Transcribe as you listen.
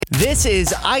This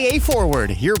is IA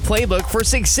Forward, your playbook for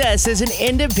success as an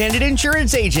independent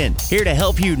insurance agent. Here to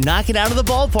help you knock it out of the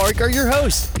ballpark are your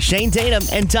hosts, Shane Tatum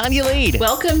and Tanya Lead.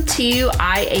 Welcome to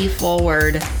IA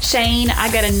Forward. Shane, I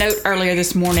got a note earlier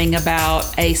this morning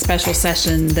about a special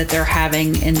session that they're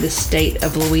having in the state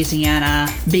of Louisiana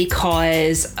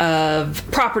because of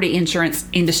property insurance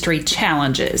industry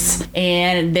challenges.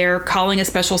 And they're calling a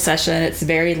special session. It's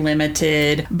very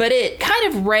limited, but it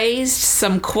kind of raised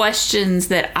some questions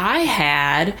that I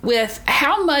had with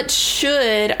how much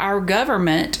should our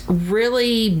government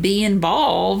really be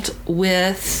involved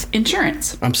with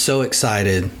insurance? I'm so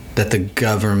excited that the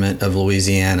government of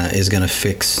Louisiana is going to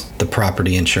fix the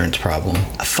property insurance problem.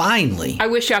 Finally. I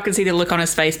wish y'all could see the look on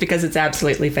his face because it's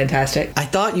absolutely fantastic. I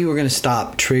thought you were going to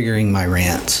stop triggering my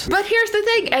rants. But here's the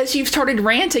thing. As you've started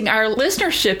ranting, our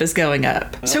listenership is going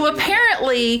up. So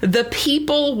apparently the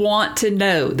people want to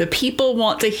know. The people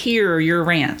want to hear your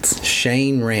rants.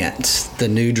 Shane Rants, the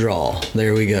new drawl.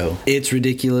 There we go. It's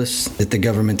ridiculous that the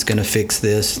government's going to fix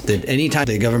this. That anytime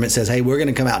the government says, hey, we're going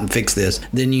to come out and fix this,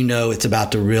 then you know it's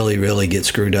about to really get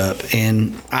screwed up.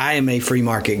 And I am a free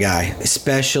market guy,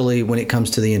 especially when it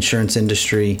comes to the insurance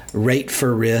industry. Rate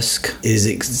for risk is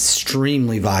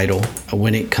extremely vital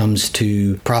when it comes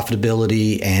to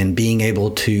profitability and being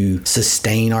able to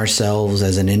sustain ourselves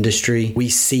as an industry. We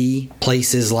see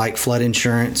places like flood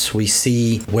insurance. We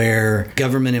see where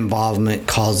government involvement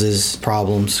causes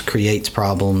problems, creates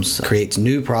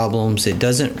new problems. It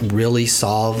doesn't really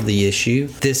solve the issue.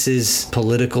 This is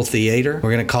political theater.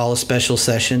 We're going to call a special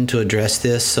session to address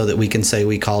this so that we can say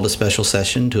we called a special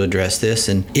session to address this.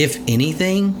 And if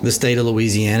anything, the state of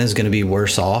Louisiana is going to be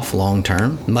worse off long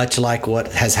term, much like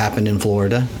what has happened in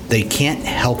Florida. They can't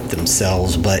help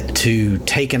themselves but to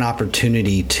take an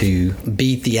opportunity to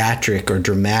be theatric or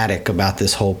dramatic about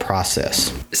this whole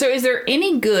process. So is there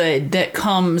any good that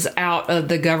comes out of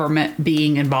the government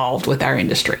being involved with our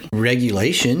industry?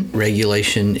 Regulation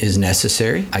is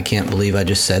necessary. I can't believe I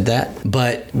just said that.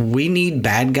 But we need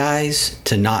bad guys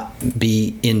to not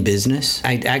be in business.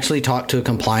 I actually talked to a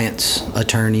compliance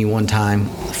attorney one time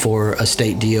for a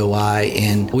state DOI,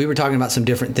 and we were talking about some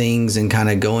different things and kind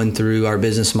of going through our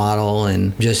business model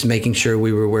and just making sure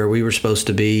we were where we were supposed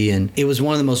to be. And it was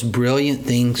one of the most brilliant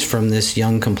things from this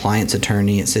young compliance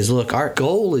attorney. It says, look, our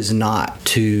goal is not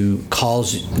to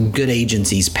cause good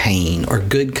agencies pain or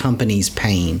good companies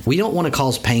pain. We don't want to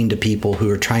cause pain to people who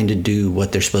are trying to do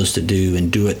what they're supposed to do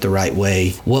and do it the right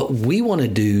way. What we want to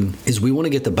do is we want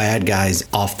to get the bad guys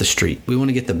off the street. We want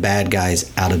to get the bad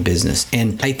guys out of business.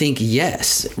 And I think,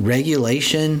 yes,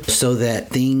 regulation so that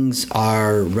things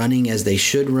are running as they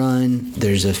should run.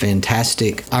 There's a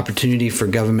fantastic opportunity for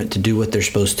government to do what they're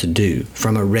supposed to do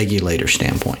from a regulator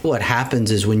standpoint. What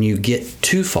happens is when you get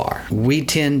too far, we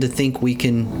tend to think we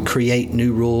can create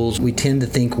new rules. We tend to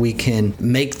think we can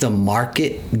make the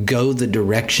market go the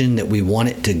direction that we want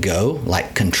it to go,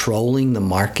 like controlling the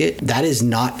market. That is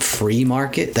not free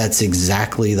market. That's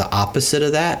exactly the opposite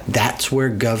of that. That's where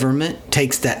government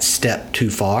takes that step too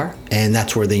far, and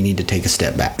that's where they need to take a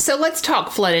step back. So let's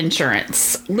talk flood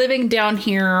insurance. Living down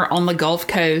here on the Gulf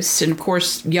Coast, and of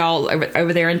course, y'all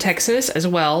over there in Texas as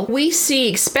well, we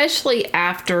see, especially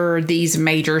after these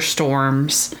major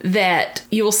storms, that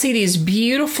you will see these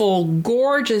beautiful,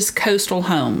 gorgeous coastal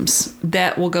homes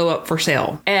that will go up for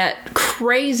sale at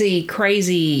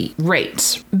crazy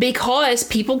rates because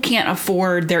people can't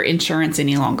afford their insurance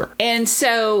any longer. And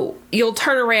so you'll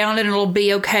turn around and it'll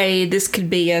be, okay, this could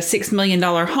be a $6 million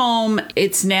home.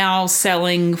 It's now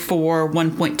selling for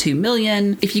 $1.2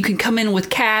 million. If you can come in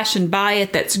with cash and buy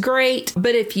it, that's great.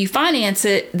 But if you finance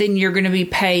it, then you're going to be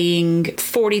paying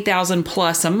 $40,000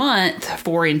 plus a month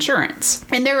for insurance.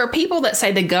 And there are people that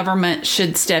say the government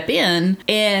should step in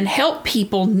and help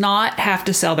people not have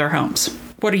to sell their homes.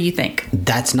 What do you think?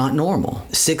 That's not normal.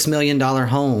 $6 million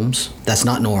homes, that's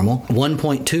not normal.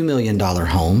 $1.2 million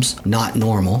homes, not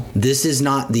normal. This is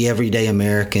not the everyday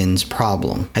American's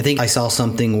problem. I think I saw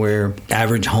something where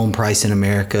average home price in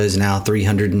America is now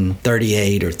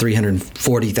 $338,000 or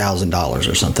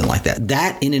 $340,000 or something like that.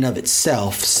 That in and of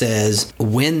itself says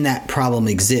when that problem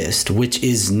exists, which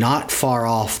is not far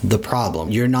off the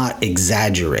problem. You're not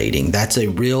exaggerating. That's a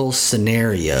real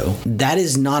scenario. That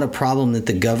is not a problem that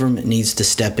the government needs to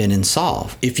step in and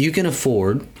solve. If you can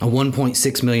afford a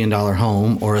 $1.6 million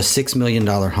home or a $6 million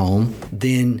home,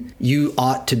 then you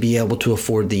ought to be able to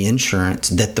afford the insurance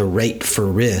that the rate for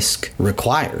risk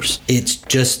requires. It's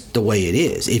just the way it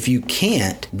is. If you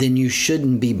can't, then you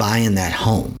shouldn't be buying that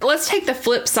home. Let's take the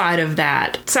flip side of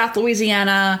that. South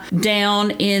Louisiana,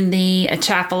 down in the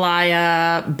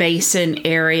Atchafalaya Basin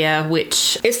area,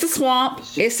 which is the swamp.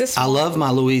 I love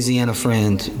my Louisiana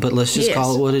friends, but let's just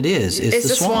call it what it is. It's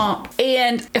the swamp.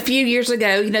 And a few years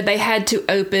ago, they had to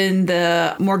open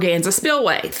the Morganza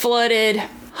Spillway. Flooded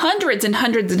hundreds and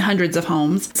hundreds and hundreds of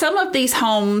homes. Some of these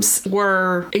homes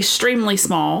were extremely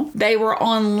small. They were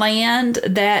on land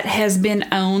that has been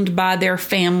owned by their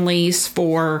families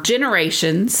for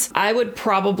generations. I would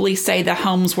probably say the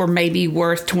homes were maybe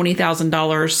worth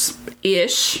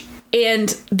 $20,000-ish. And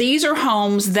these are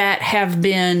homes that have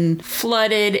been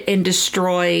flooded and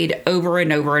destroyed over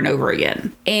and over and over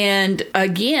again. And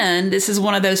again, this is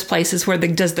one of those places where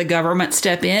does the government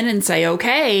step in and say,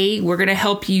 okay, we're going to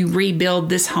help you rebuild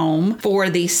this home for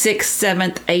the 6th,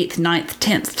 7th, 8th, 9th,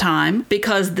 10th time,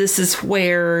 because this is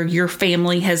where your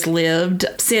family has lived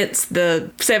since the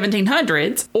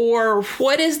 1700s? Or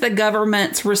what is the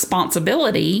government's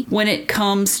responsibility when it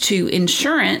comes to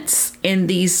insurance in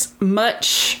these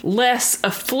much less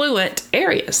affluent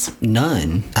areas?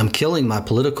 None. I'm killing my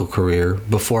political career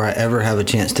before I ever have a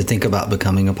chance to think about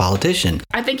becoming a politician.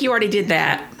 I think you already did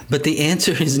that. But the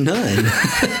answer is none.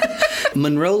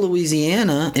 Monroe,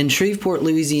 Louisiana, and Shreveport,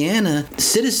 Louisiana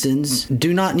citizens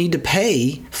do not need to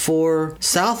pay for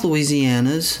South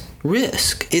Louisiana's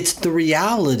risk. It's the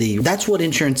reality. That's what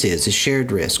insurance is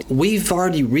shared risk. We've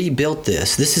already rebuilt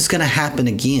this. This is going to happen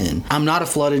again. I'm not a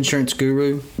flood insurance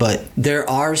guru, but there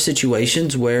are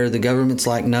situations where the government's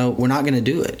like, no, we're not going to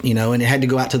do it, and it had to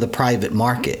go out to the private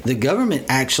market. The government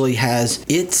actually has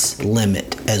its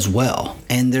limit as well.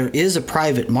 And there is a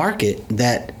private market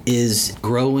that is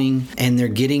growing, and they're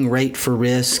getting rate for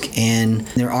risk, and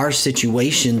there are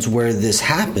situations where this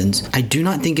happens. I do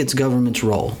not think it's government's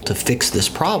role to fix this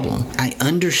problem. I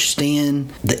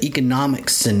understand the economic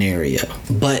scenario,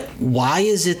 but why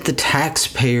is it the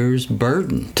taxpayers'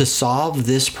 burden to solve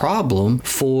this problem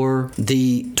for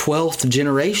the 12th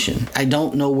generation? I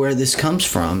don't know where this comes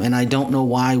from, and I don't know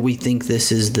why we think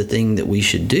this is the thing that we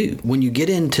should do. When you get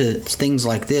into things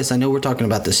like this, I know we're talking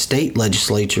about the state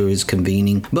legislature is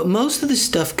convening, but most of this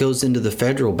stuff goes into the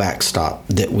federal backstop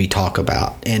that we talk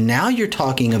about. And now you're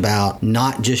talking about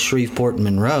not just Shreveport and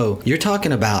Monroe, you're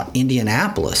talking about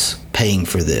Indianapolis paying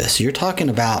for this. You're talking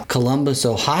about Columbus,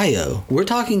 Ohio. We're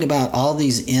talking about all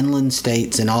these inland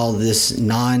states and all this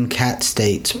non-cat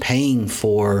states paying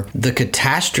for the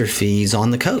catastrophes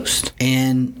on the coast.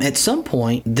 And at some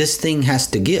point, this thing has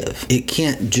to give. It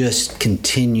can't just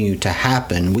continue to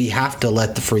happen. We have to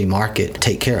let the free market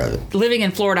take care of it. Living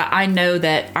in Florida, I know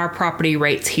that our property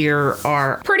rates here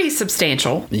are pretty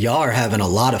substantial. Y'all are having a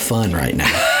lot of fun right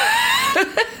now.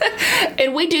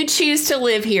 And we do choose to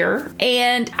live here.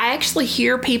 And I actually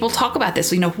hear people talk about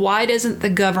this. Why doesn't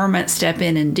the government step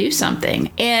in and do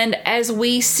something? And as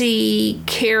we see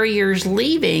carriers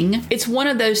leaving, it's one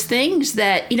of those things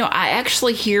that, I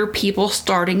actually hear people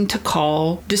starting to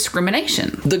call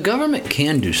discrimination. The government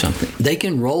can do something. They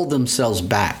can roll themselves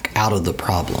back out of the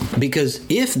problem. Because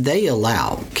if they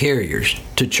allow carriers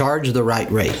to charge the right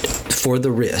rate for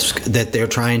the risk that they're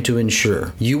trying to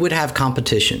insure, you would have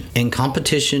competition. And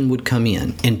competition would come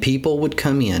in, and people would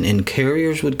come in, and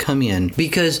carriers would come in,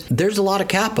 because there's a lot of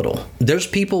capital. There's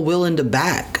people willing to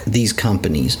back these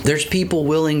companies. There's people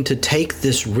willing to take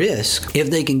this risk if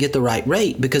they can get the right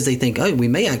rate, because they think, oh, we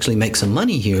may actually make some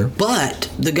money here. But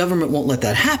the government won't let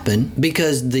that happen,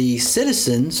 because the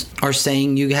citizens are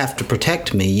saying, you have to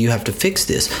protect me, you have to fix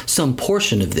this. Some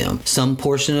portion of them, some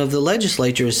portion of the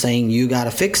legislature is saying, you got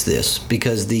to fix this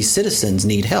because these citizens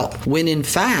need help. When in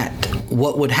fact,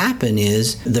 what would happen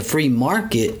is the free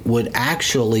market would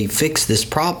actually fix this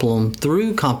problem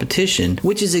through competition,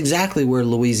 which is exactly where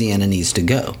Louisiana needs to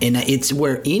go. And it's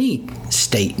where any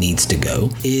state needs to go,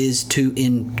 is to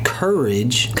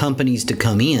encourage companies to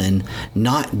come in,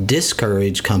 not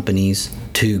discourage companies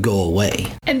to go away.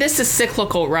 And this is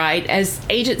cyclical, right? As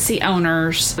agency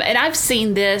owners, and I've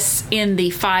seen this in the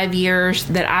 5 years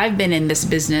that I've been in this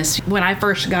business. When I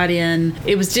first got in,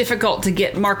 it was difficult to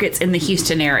get markets in the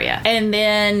Houston area. And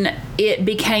then it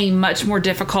became much more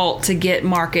difficult to get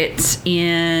markets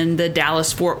in the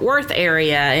Dallas-Fort Worth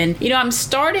area. And, I'm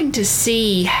starting to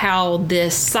see how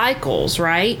this cycles,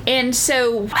 right? And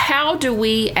so how do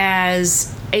we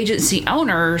as agency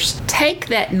owners take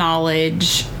that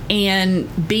knowledge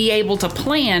and be able to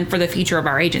plan for the future of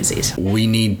our agencies? We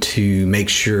need to make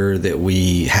sure that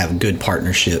we have good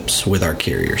partnerships with our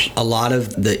carriers. A lot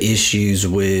of the issues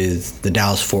with the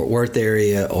Dallas-Fort Worth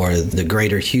area or the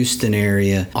greater Houston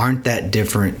area aren't that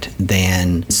different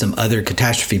than some other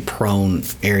catastrophe-prone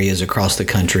areas across the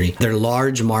country. They're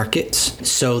large markets,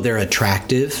 so they're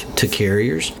attractive to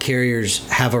carriers. Carriers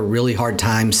have a really hard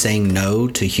time saying no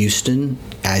to Houston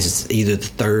as either the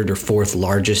third or fourth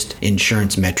largest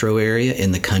insurance metro area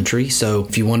in the country. So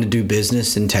if you want to do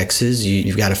business in Texas,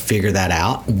 you've got to figure that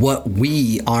out. What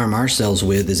we arm ourselves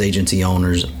with as agency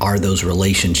owners are those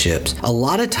relationships. A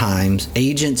lot of times,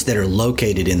 agents that are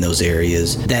located in those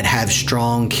areas that have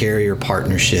strong carrier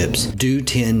partnerships do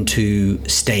tend to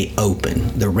stay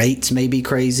open. The rates may be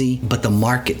crazy, but the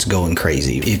market's going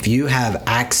crazy. If you have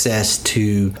access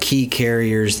to key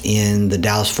carriers in the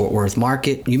Dallas-Fort Worth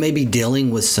market, you may be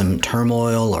dealing with some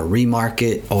turmoil or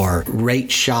remarket or rate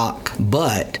shock,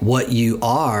 but what you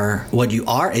are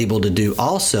able to do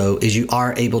also is you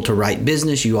are able to write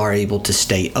business, you are able to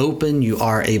stay open, you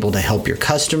are able to help your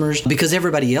customers because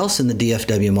everybody else in the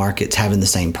DFW market's having the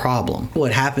same problem.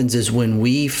 What happens is when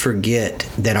we forget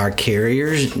that our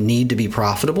carriers need to be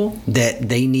profitable, that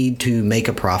they need to make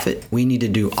a profit, we need to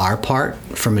do our part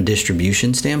from a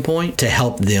distribution standpoint to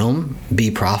help them be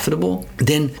profitable,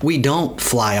 then we don't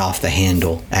fly off the handle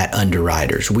at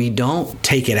underwriters. We don't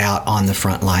take it out on the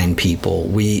frontline people.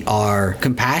 We are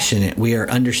compassionate. We are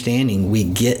understanding. We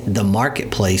get the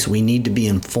marketplace. We need to be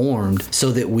informed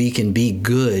so that we can be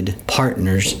good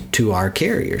partners to our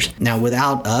carriers. Now,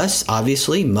 without us,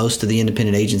 obviously, most of the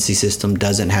independent agency system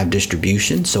doesn't have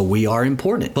distribution, so we are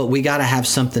important. But we got to have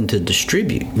something to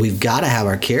distribute. We've got to have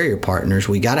our carrier partners.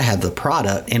 We got to have the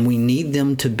product, and we need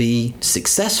them to be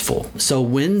successful. So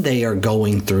when they are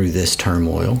going through this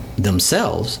turmoil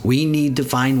themselves, we need to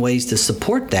find ways to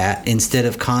support that instead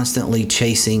of constantly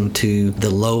chasing to the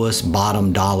lowest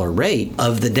bottom dollar rate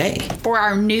of the day. For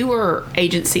our newer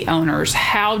agency owners,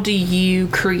 how do you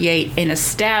create and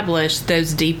establish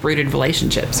those deep-rooted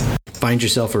relationships? Find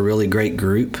yourself a really great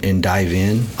group and dive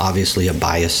in. Obviously, a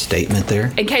biased statement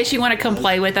there. In case you want to come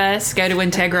play with us, go to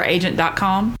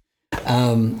integraagent.com.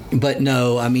 But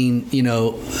no, I mean,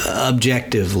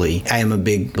 objectively, I am a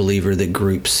big believer that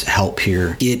groups help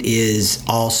here. It is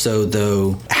also,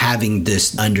 though, having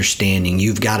this understanding,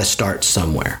 you've got to start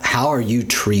somewhere. How are you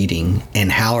treating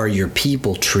and how are your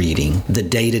people treating the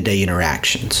day-to-day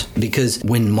interactions? Because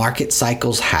when market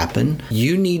cycles happen,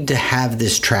 you need to have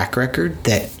this track record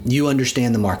that you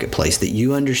understand the marketplace, that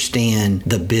you understand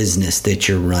the business that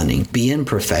you're running. Being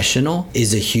professional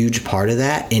is a huge part of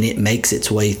that, and it makes its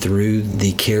way through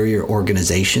the carrier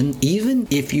organization. Even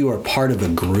if you are part of a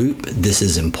group, this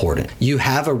is important. You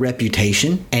have a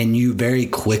reputation and you very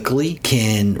quickly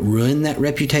can ruin that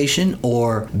reputation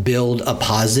or build a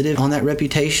positive on that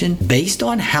reputation based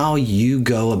on how you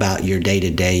go about your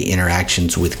day-to-day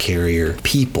interactions with carrier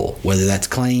people, whether that's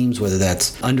claims, whether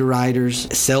that's underwriters,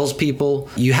 salespeople.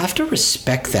 You have to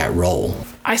respect that role.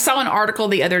 I saw an article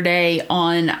the other day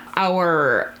on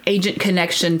our agent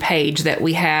connection page that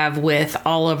we have with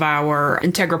all of our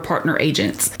Integra partner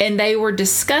agents. And they were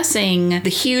discussing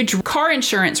the huge car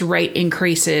insurance rate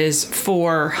increases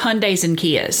for Hyundais and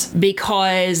Kias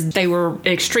because they were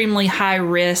extremely high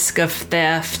risk of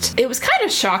theft. It was kind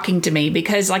of shocking to me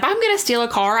because, I'm going to steal a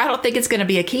car, I don't think it's going to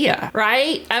be a Kia,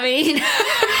 right? I mean,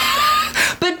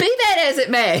 but be that as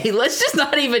it may, let's just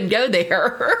not even go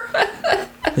there.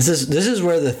 This is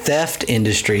where the theft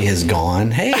industry has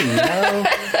gone. Hey,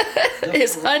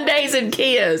 It's Hyundais and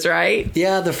Kias, right?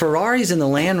 Yeah, the Ferraris and the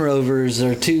Land Rovers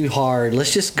are too hard.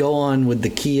 Let's just go on with the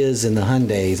Kias and the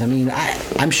Hyundais. I mean,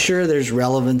 I'm sure there's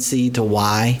relevancy to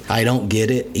why. I don't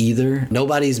get it either.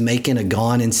 Nobody's making a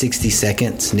Gone in 60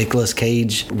 Seconds Nicolas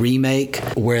Cage remake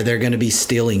where they're going to be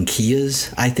stealing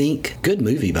Kias, I think. Good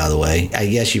movie, by the way. I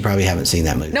guess you probably haven't seen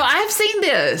that movie. No, I've seen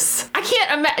this. I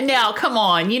can't imagine. Now, come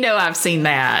on. I've seen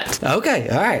that. Okay.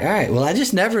 All right. Well, I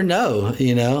just never know,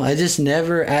 I just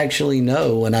never actually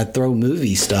know when I throw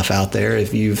movie stuff out there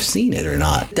if you've seen it or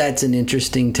not. That's an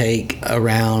interesting take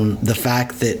around the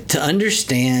fact that to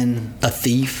understand a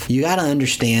thief, you got to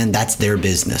understand that's their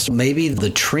business. Maybe the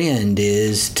trend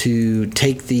is to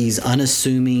take these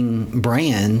unassuming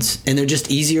brands and they're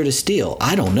just easier to steal.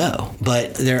 I don't know.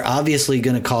 But they're obviously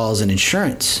going to cause an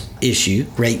insurance issue,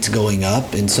 rates going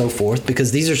up and so forth,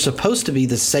 because these are supposed to be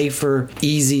the safer,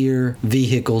 easier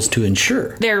vehicles to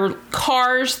insure. They're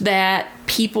cars that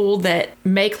people that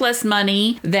make less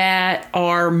money, that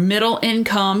are middle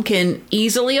income, can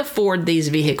easily afford these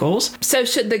vehicles. So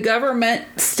should the government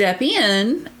step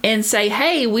in and say,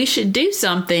 hey, we should do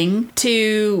something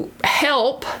to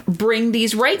help bring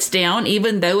these rates down,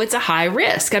 even though it's a high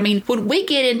risk? I mean, when we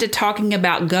get into talking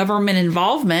about government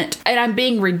involvement, and I'm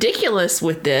being ridiculous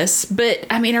with this, but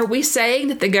I mean, are we saying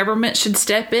that the government should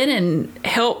step in and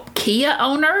help Kia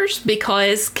owners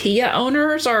because Kia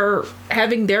owners are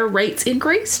having their rates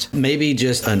increased? Maybe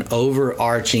just an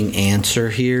overarching answer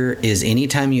here is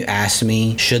anytime you ask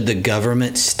me, should the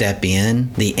government step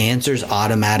in? The answer is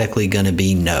automatically going to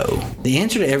be no. The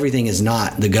answer to everything is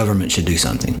not the government should do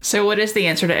something. So what is the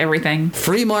answer to everything?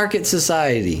 Free market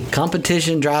society.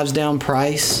 Competition drives down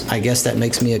price. I guess that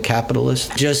makes me a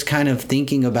capitalist. Just kind of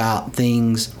thinking about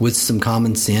things with some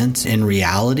common sense and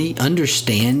reality,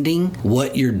 understanding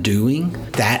what you're doing.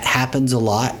 That happens a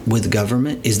lot with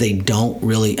government, is they don't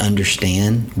really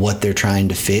understand what they're trying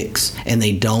to fix, and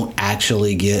they don't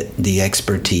actually get the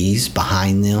expertise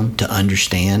behind them to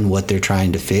understand what they're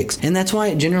trying to fix. And that's why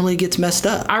it generally gets messed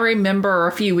up. I remember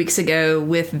a few weeks ago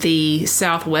with the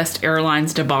Southwest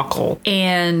Airlines debacle,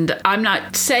 and I'm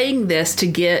not saying this to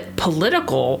get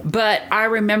political, but I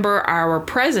remember our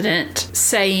president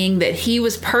saying that he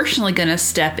was personally going to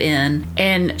step in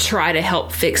and try to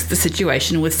help fix the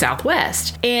situation with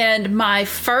Southwest. And my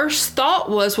first thought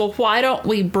was, well, why don't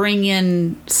we bring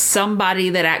in somebody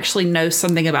that actually knows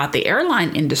something about the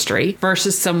airline industry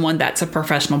versus someone that's a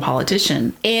professional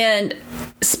politician? And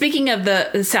speaking of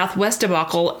the Southwest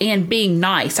debacle and being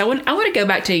nice, I want to go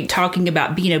back to talking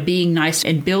about being nice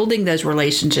and building those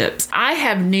relationships. I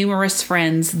have numerous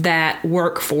friends that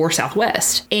work for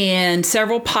Southwest, and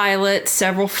several pilots,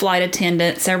 several flight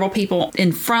attendants, several people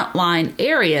in frontline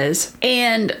areas,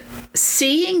 and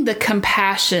seeing the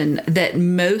compassion that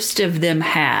most of them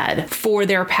had for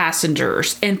their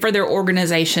passengers and for their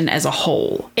organization as a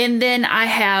whole. And then I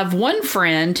have one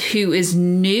friend who is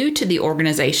new to the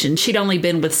organization. She'd only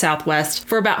been with Southwest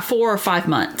for about 4 or 5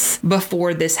 months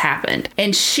before this happened.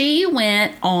 And she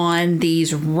went on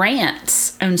these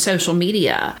rants on social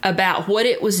media about what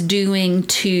it was doing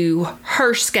to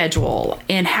her schedule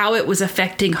and how it was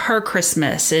affecting her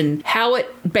Christmas and how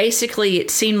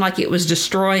it seemed like it was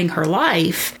destroying her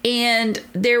life. And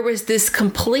there was this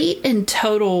complete and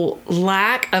total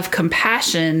lack of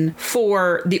compassion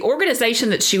for the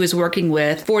organization that she was working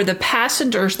with, for the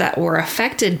passengers that were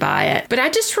affected by it. But I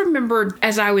just remembered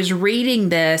as I was reading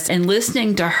this and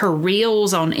listening to her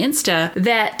reels on Insta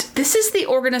that this is the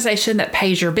organization that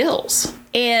pays your bills.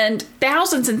 And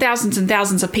thousands and thousands and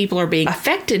thousands of people are being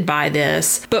affected by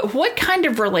this. But what kind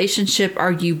of relationship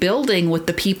are you building with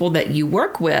the people that you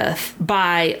work with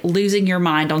by losing your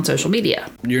mind on social media?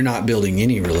 You're not building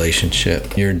any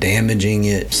relationship. You're damaging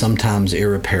it, sometimes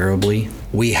irreparably.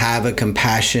 We have a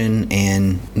compassion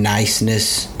and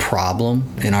niceness problem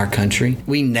in our country.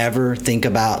 We never think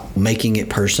about making it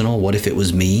personal. What if it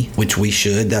was me? Which we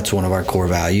should. That's one of our core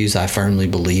values. I firmly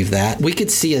believe that. We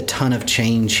could see a ton of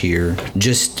change here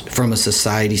just from a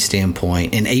society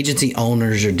standpoint. And agency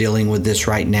owners are dealing with this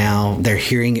right now. They're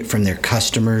hearing it from their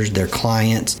customers, their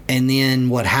clients. And then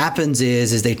what happens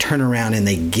is they turn around and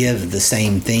they give the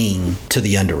same thing to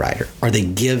the underwriter, or they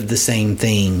give the same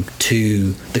thing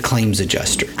to the claims adjuster.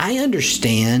 I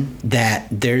understand that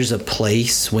there's a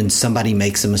place when somebody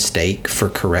makes a mistake for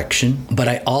correction, but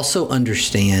I also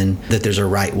understand that there's a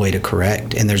right way to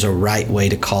correct and there's a right way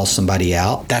to call somebody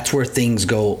out. That's where things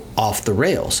go off the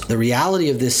rails. The reality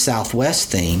of this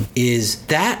Southwest thing is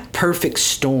that perfect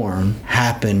storm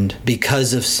happened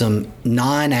because of some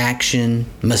non-action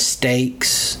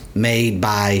mistakes made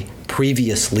by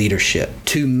previous leadership.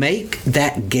 To make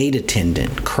that gate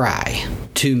attendant cry,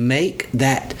 to make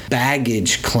that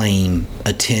baggage claim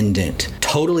attendant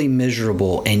totally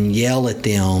miserable and yell at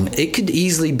them, it could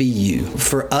easily be you.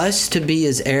 For us to be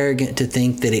as arrogant to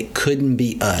think that it couldn't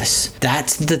be us,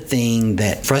 that's the thing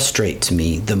that frustrates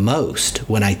me the most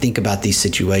when I think about these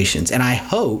situations. And I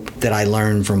hope that I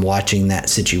learn from watching that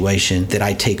situation, that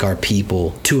I take our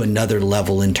people to another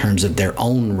level in terms of their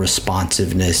own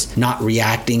responsiveness, not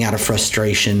reacting out of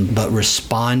frustration, but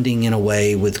responding in a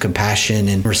way with compassion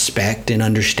and respect and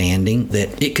understanding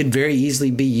that it could very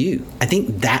easily be you. I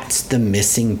think that's the mission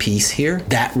missing piece here.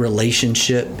 That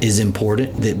relationship is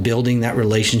important, that building that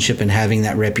relationship and having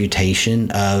that reputation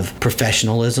of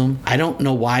professionalism. I don't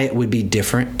know why it would be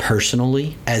different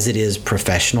personally as it is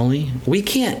professionally. We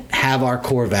can't have our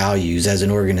core values as an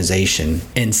organization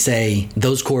and say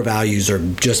those core values are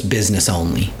just business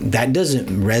only. That doesn't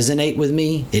resonate with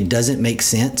me. It doesn't make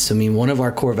sense. I mean, one of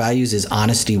our core values is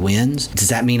honesty wins. Does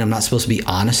that mean I'm not supposed to be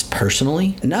honest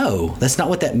personally? No, that's not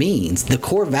what that means. The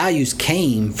core values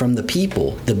came from the people.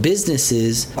 The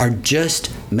businesses are just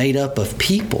made up of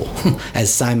people,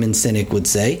 as Simon Sinek would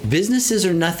say. Businesses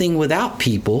are nothing without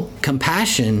people.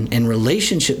 Compassion and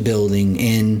relationship building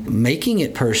and making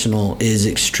it personal is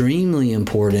extremely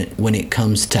important when it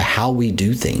comes to how we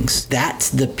do things. That's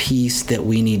the piece that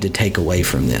we need to take away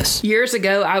from this. Years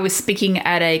ago, I was speaking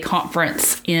at a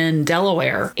conference in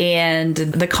Delaware, and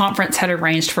the conference had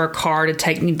arranged for a car to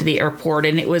take me to the airport,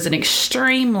 and it was an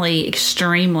extremely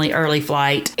early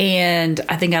flight. And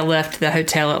I think I left the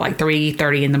hotel at like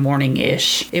 3:30 in the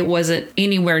morning-ish. It wasn't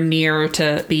anywhere near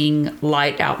to being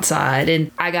light outside. And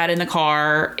I got in the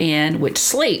car and went to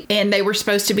sleep. And they were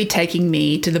supposed to be taking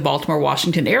me to the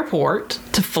Baltimore-Washington airport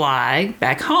to fly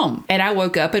back home. And I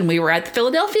woke up and we were at the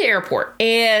Philadelphia airport.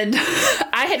 And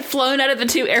I had flown out of the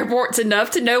two airports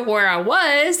enough to know where I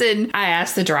was. And I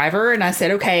asked the driver and I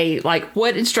said, okay, like,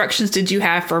 what instructions did you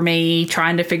have for me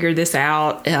trying to figure this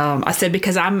out? I said,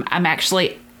 because I'm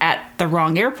actually at the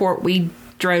wrong airport. We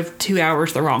drove 2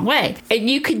 hours the wrong way. And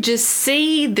you could just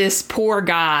see this poor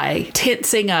guy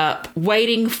tensing up,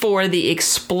 waiting for the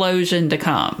explosion to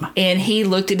come. And he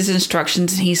looked at his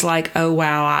instructions and he's like, oh,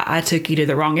 wow, I took you to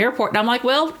the wrong airport. And I'm like,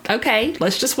 well, okay,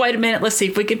 let's just wait a minute. Let's see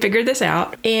if we can figure this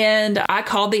out. And I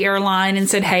called the airline and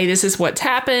said, hey, this is what's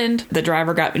happened. The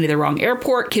driver got me to the wrong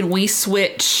airport. Can we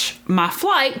switch my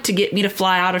flight to get me to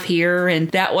fly out of here? And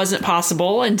that wasn't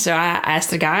possible. And so I asked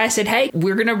the guy, I said, hey,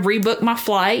 we're going to rebook my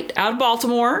flight out of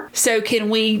Baltimore. So can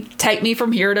we take me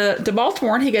from here to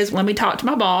Baltimore? And he goes, let me talk to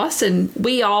my boss. And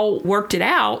we all worked it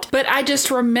out. But I just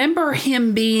remember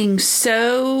him being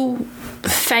so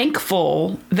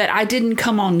thankful that I didn't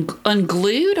come on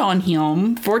unglued on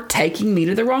him for taking me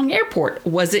to the wrong airport.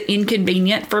 Was it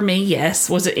inconvenient for me? Yes.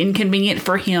 Was it inconvenient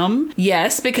for him?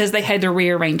 Yes, because they had to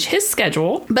rearrange his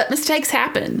schedule. But mistakes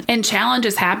happen and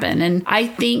challenges happen. And I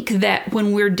think that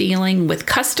when we're dealing with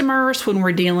customers, when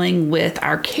we're dealing with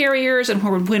our carriers, and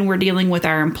when we're dealing with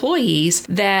our employees,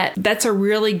 that's a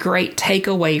really great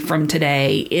takeaway from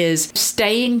today is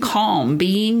staying calm,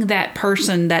 being that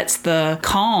person that's the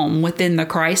calm within the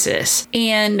crisis.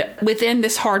 And within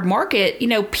this hard market,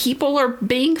 people are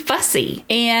being fussy,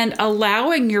 and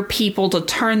allowing your people to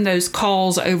turn those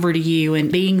calls over to you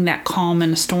and being that calm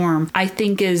in a storm, I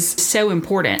think is so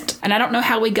important. And I don't know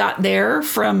how we got there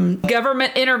from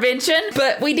government intervention,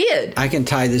 but we did. I can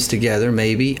tie this together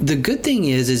maybe. The good thing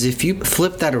is if you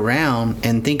flip that around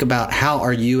and think about how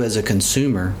are you as a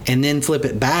consumer, and then flip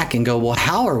it back and go, well,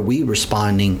 how are we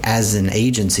responding as an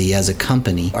agency, as a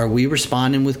company? Are we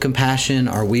responding with compassion?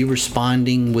 Are we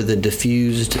responding with a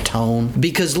diffused tone?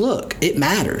 Because look, it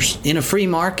matters. In a free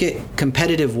market,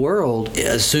 competitive world,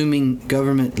 assuming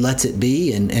government lets it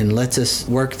be and lets us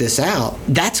work this out,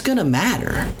 that's going to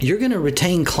matter. You're going to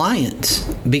retain clients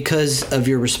because of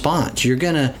your response. You're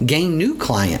going to gain new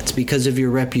clients because of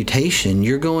your reputation.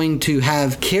 You're going to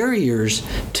have carriers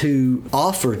to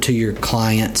offer to your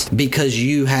clients because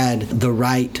you had the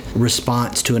right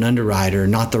response to an underwriter,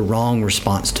 not the wrong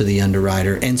response to the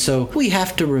underwriter. And so we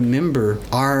have to remember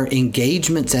our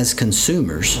engagements as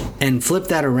consumers and flip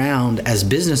that around as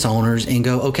business owners and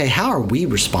go, okay, how are we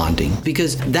responding?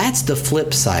 Because that's the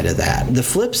flip side of that. The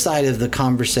flip side of the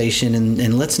conversation,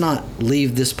 and let's not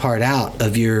leave this part out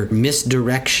of your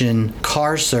misdirection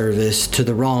car service to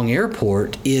the wrong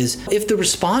airport, is if the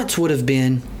response would have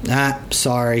been,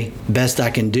 sorry, best I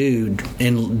can do,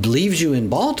 and leaves you in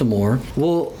Baltimore,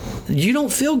 well, you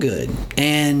don't feel good.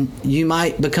 And you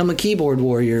might become a keyboard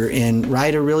warrior and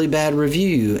write a really bad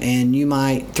review, and you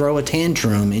might throw a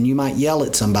tantrum, and you might yell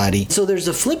at somebody. So there's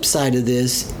a flip side of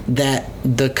this, that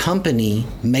the company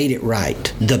made it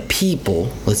right. The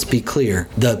people, let's be clear,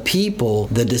 the people,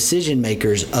 the decision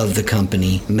makers of the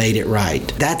company made it right.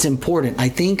 That's important. I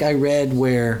think I read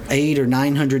where $800 or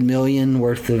 $900 million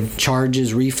worth of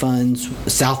charges, refunds refunds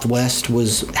Southwest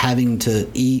was having to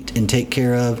eat and take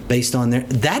care of based on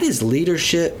that is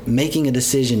leadership making a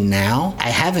decision now. I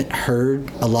haven't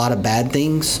heard a lot of bad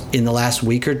things in the last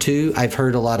week or two. I've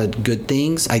heard a lot of good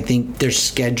things. I think their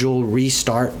schedule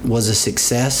restart was a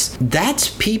success. That's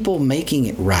people making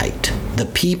it right. The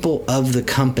people of the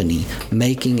company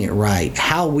making it right.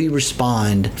 How we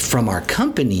respond from our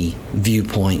company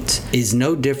viewpoint is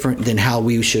no different than how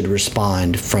we should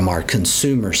respond from our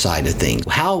consumer side of things.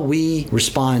 How we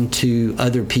respond to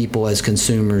other people as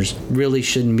consumers really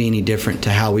shouldn't be any different to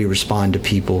how we respond to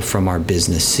people from our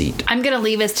business seat. I'm going to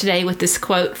leave us today with this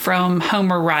quote from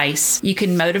Homer Rice. You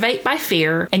can motivate by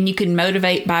fear and you can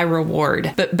motivate by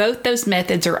reward, but both those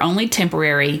methods are only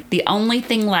temporary. The only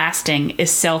thing lasting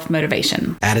is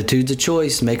self-motivation. Attitude's a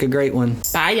choice. Make a great one.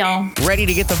 Bye, y'all. Ready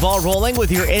to get the ball rolling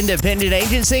with your independent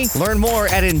agency? Learn more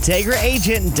at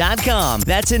IntegraAgent.com.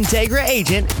 That's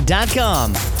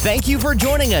IntegraAgent.com. Thank you for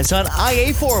joining us on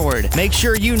IA Forward. Make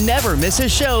sure you never miss a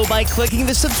show by clicking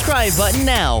the subscribe button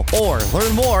now or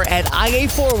learn more at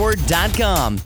IAForward.com.